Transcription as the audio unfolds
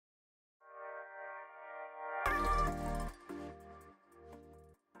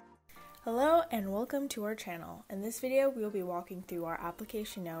Hello and welcome to our channel. In this video we will be walking through our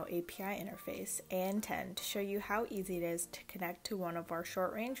application note API interface AN-10 to show you how easy it is to connect to one of our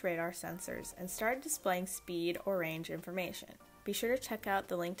short-range radar sensors and start displaying speed or range information. Be sure to check out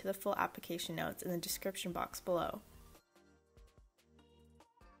the link to the full application notes in the description box below.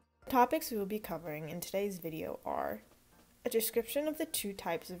 The topics we will be covering in today's video are a description of the two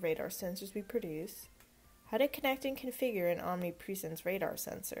types of radar sensors we produce, how to connect and configure an OmniPreSense radar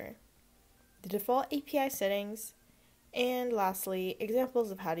sensor, the default API settings, and lastly, examples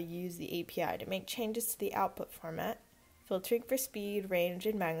of how to use the API to make changes to the output format, filtering for speed, range,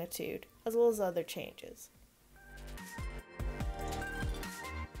 and magnitude, as well as other changes.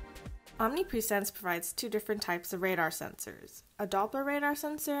 OmniPreSense provides two different types of radar sensors, a Doppler radar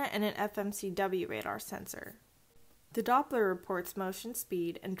sensor and an FMCW radar sensor. The Doppler reports motion,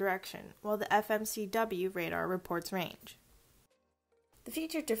 speed, and direction, while the FMCW radar reports range. The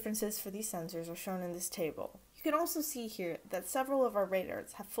feature differences for these sensors are shown in this table. You can also see here that several of our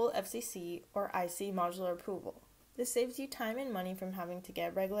radars have full FCC or IC modular approval. This saves you time and money from having to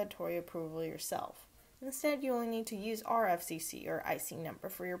get regulatory approval yourself. Instead, you only need to use our FCC or IC number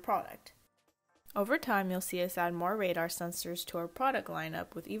for your product. Over time, you'll see us add more radar sensors to our product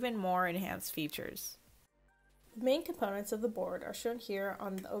lineup with even more enhanced features. The main components of the board are shown here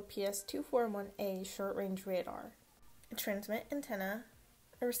on the OPS241A short-range radar: a transmit antenna,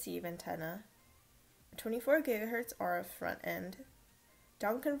 a receive antenna, a 24 GHz RF front end,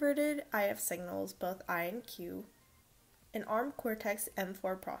 down-converted IF signals both I and Q, an ARM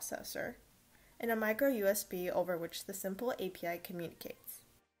Cortex-M4 processor, and a micro USB over which the simple API communicates.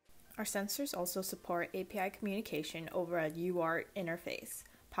 Our sensors also support API communication over a UART interface.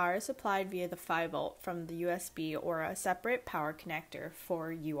 Power is supplied via the 5V from the USB or a separate power connector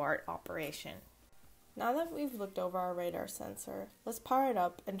for UART operation. Now that we've looked over our radar sensor, let's power it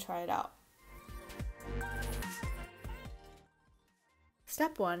up and try it out.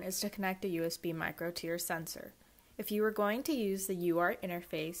 Step 1 is to connect a USB micro to your sensor. If you were going to use the UART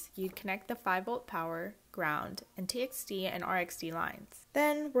interface, you'd connect the 5V power, ground, and TXT and RXD lines.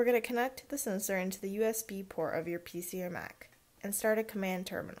 Then we're going to connect the sensor into the USB port of your PC or Mac and start a command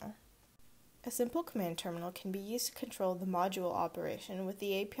terminal. A simple command terminal can be used to control the module operation with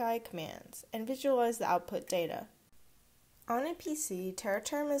the API commands and visualize the output data. On a PC, TERA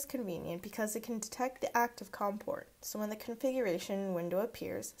is convenient because it can detect the active COM port, so when the configuration window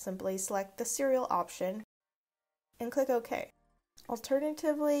appears, simply select the serial option and click OK.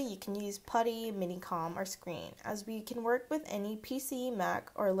 Alternatively, you can use PuTTY, Minicom, or Screen, as we can work with any PC, Mac,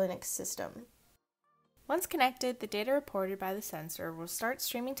 or Linux system. Once connected, the data reported by the sensor will start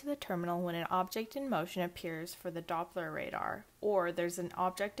streaming to the terminal when an object in motion appears for the Doppler radar, or there's an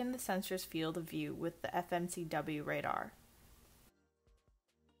object in the sensor's field of view with the FMCW radar.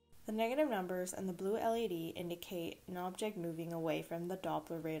 The negative numbers and the blue LED indicate an object moving away from the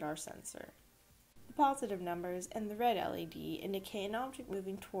Doppler radar sensor. The positive numbers and the red LED indicate an object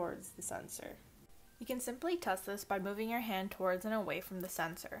moving towards the sensor. You can simply test this by moving your hand towards and away from the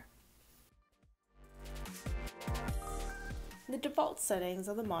sensor. The default settings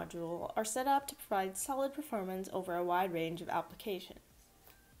of the module are set up to provide solid performance over a wide range of applications.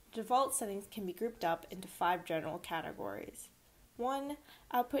 Default settings can be grouped up into 5 general categories. 1.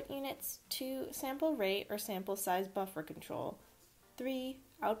 Output units. 2. Sample rate or sample size buffer control. 3.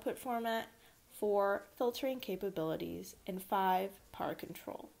 Output format. 4. Filtering capabilities. And 5. Power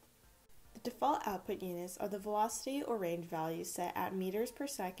control. The default output units are the velocity or range values set at meters per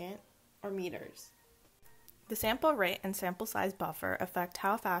second or meters. The sample rate and sample size buffer affect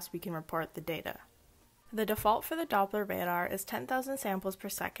how fast we can report the data. The default for the Doppler radar is 10,000 samples per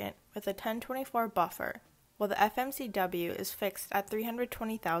second with a 1024 buffer, while the FMCW is fixed at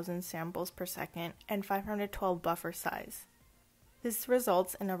 320,000 samples per second and 512 buffer size. This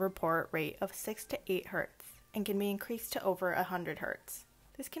results in a report rate of 6 to 8 Hz and can be increased to over 100 Hz.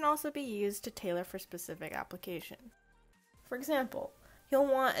 This can also be used to tailor for specific applications. For example, you'll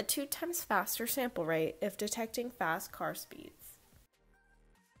want a 2 times faster sample rate if detecting fast car speeds.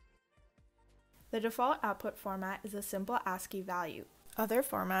 The default output format is a simple ASCII value. Other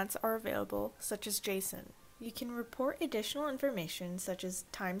formats are available, such as JSON. You can report additional information such as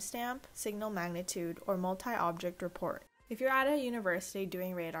timestamp, signal magnitude, or multi-object report. If you're at a university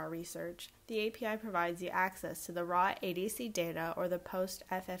doing radar research, the API provides you access to the raw ADC data or the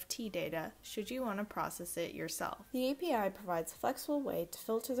post-FFT data should you want to process it yourself. The API provides a flexible way to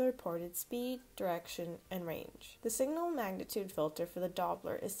filter the reported speed, direction, and range. The signal magnitude filter for the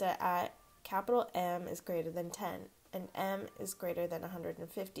Doppler is set at M is greater than 10 and M is greater than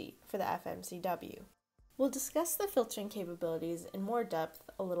 150 for the FMCW. We'll discuss the filtering capabilities in more depth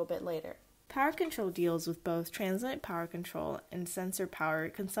a little bit later. Power control deals with both transient power control and sensor power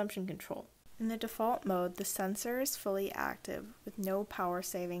consumption control. In the default mode, the sensor is fully active with no power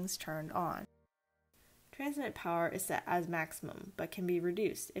savings turned on. Transient power is set as maximum, but can be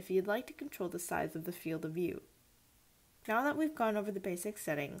reduced if you'd like to control the size of the field of view. Now that we've gone over the basic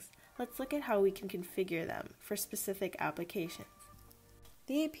settings, let's look at how we can configure them for specific applications.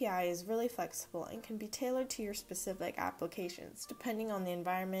 The API is really flexible and can be tailored to your specific applications, depending on the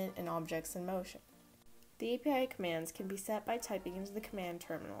environment and objects in motion. The API commands can be set by typing into the command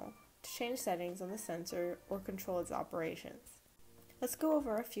terminal to change settings on the sensor or control its operations. Let's go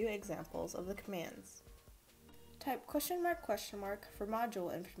over a few examples of the commands. Type !?" for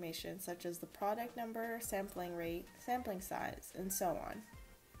module information such as the product number, sampling rate, sampling size, and so on.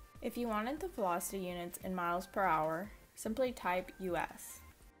 If you wanted the velocity units in miles per hour, simply type US.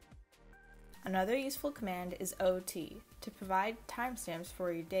 Another useful command is OT, to provide timestamps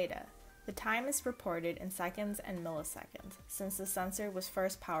for your data. The time is reported in seconds and milliseconds, since the sensor was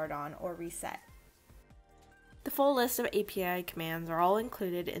first powered on or reset. The full list of API commands are all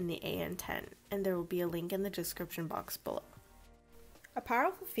included in the AN-10, and there will be a link in the description box below. A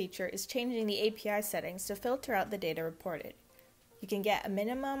powerful feature is changing the API settings to filter out the data reported. You can get a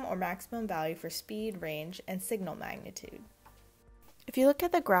minimum or maximum value for speed, range, and signal magnitude. If you look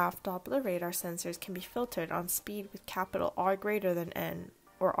at the graph, Doppler radar sensors can be filtered on speed with capital R greater than N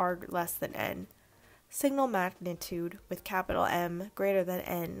or R less than N, signal magnitude with capital M greater than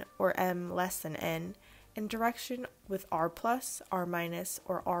N or M less than N, and direction with R plus, R minus,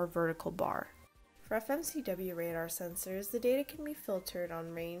 or R vertical bar. For FMCW radar sensors, the data can be filtered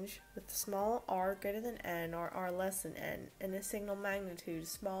on range with small r greater than n or r less than n, and a signal magnitude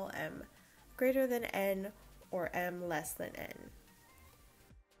small m greater than n or m less than n.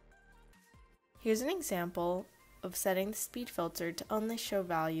 Here's an example of setting the speed filter to only show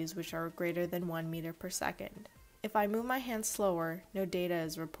values which are greater than 1 meter per second. If I move my hand slower, no data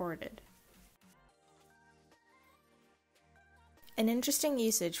is reported. An interesting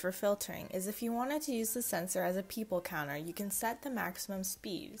usage for filtering is if you wanted to use the sensor as a people counter, you can set the maximum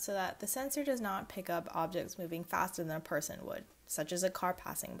speed so that the sensor does not pick up objects moving faster than a person would, such as a car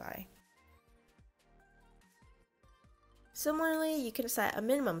passing by. Similarly, you can set a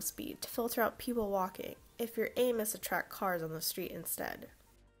minimum speed to filter out people walking if your aim is to track cars on the street instead.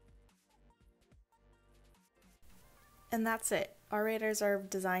 And that's it. Our radars are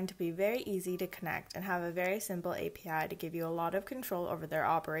designed to be very easy to connect and have a very simple API to give you a lot of control over their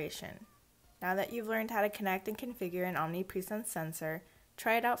operation. Now that you've learned how to connect and configure an OmniPreSense sensor,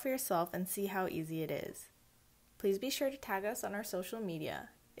 try it out for yourself and see how easy it is. Please be sure to tag us on our social media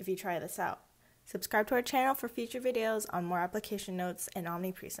if you try this out. Subscribe to our channel for future videos on more application notes and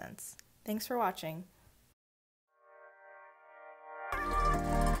OmniPreSense. Thanks for watching.